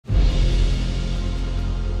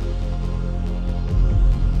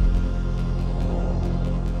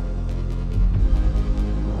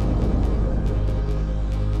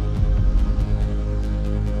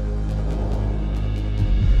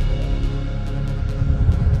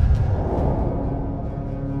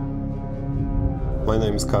My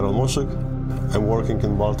name is Karol Moszyk. I'm working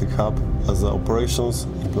in Baltic Hub as an Operations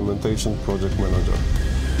Implementation Project Manager.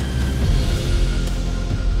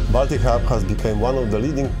 Baltic Hub has become one of the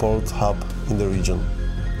leading port hubs in the region.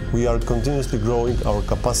 We are continuously growing our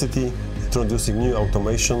capacity, introducing new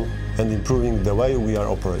automation and improving the way we are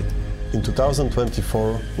operating. In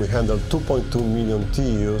 2024, we handled 2.2 million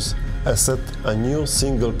TEUs and set a new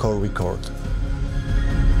single core record.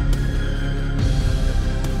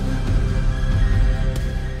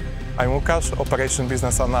 I'm Łukasz, Operation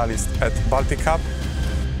Business Analyst at Baltic Hub.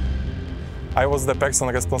 I was the person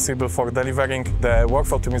responsible for delivering the Wharf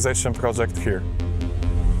Optimization project here.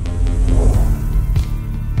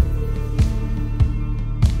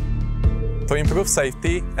 To improve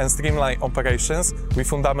safety and streamline operations, we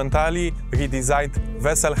fundamentally redesigned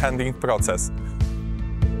vessel handling process.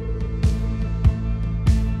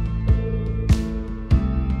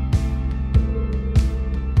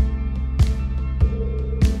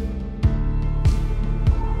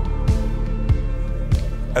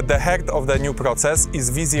 At the heart of the new process is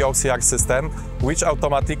Visy OCR system, which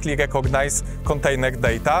automatically recognizes container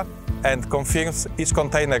data and confirms each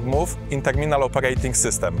container move in terminal operating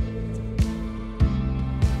system.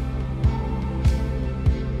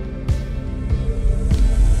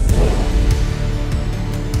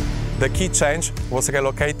 The key change was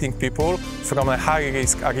relocating people from a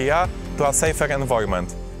high-risk area to a safer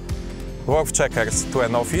environment. Wharf checkers to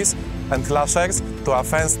an office and lashers to a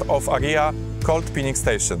fenced-off area called pinning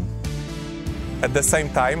station. At the same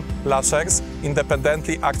time, lashers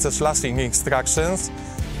independently access lashing instructions,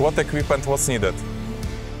 what equipment was needed.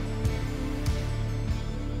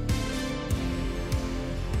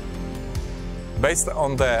 Based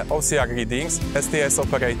on the OCR readings, STS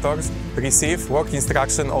operators receive work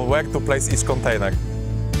instruction on where to place each container.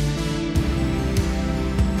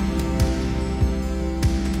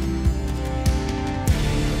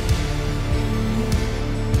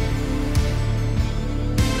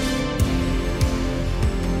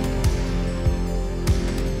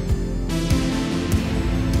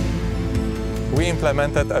 We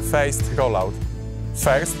implemented a phased rollout.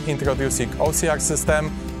 First, introducing OCR system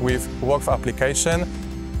with Wharf Application,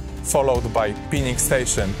 followed by pinning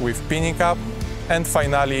station with pinning app, and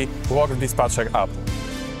finally Wharf Dispatcher app.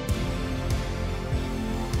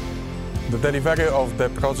 The delivery of the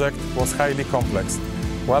project was highly complex.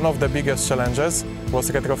 One of the biggest challenges was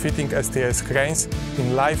retrofitting STS cranes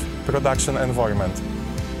in live production environment.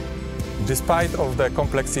 Despite of the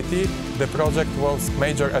complexity, the project was a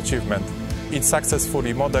major achievement. It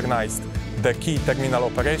successfully modernized the key terminal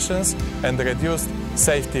operations and reduced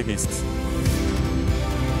safety risks.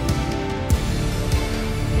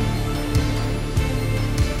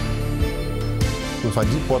 With a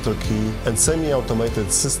deep-water quay and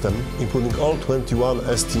semi-automated system, including all 21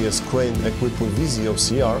 STS crane equipped with Visy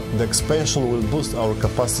OCR, the expansion will boost our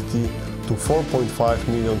capacity to 4.5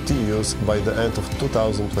 million TEUs by the end of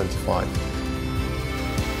 2025.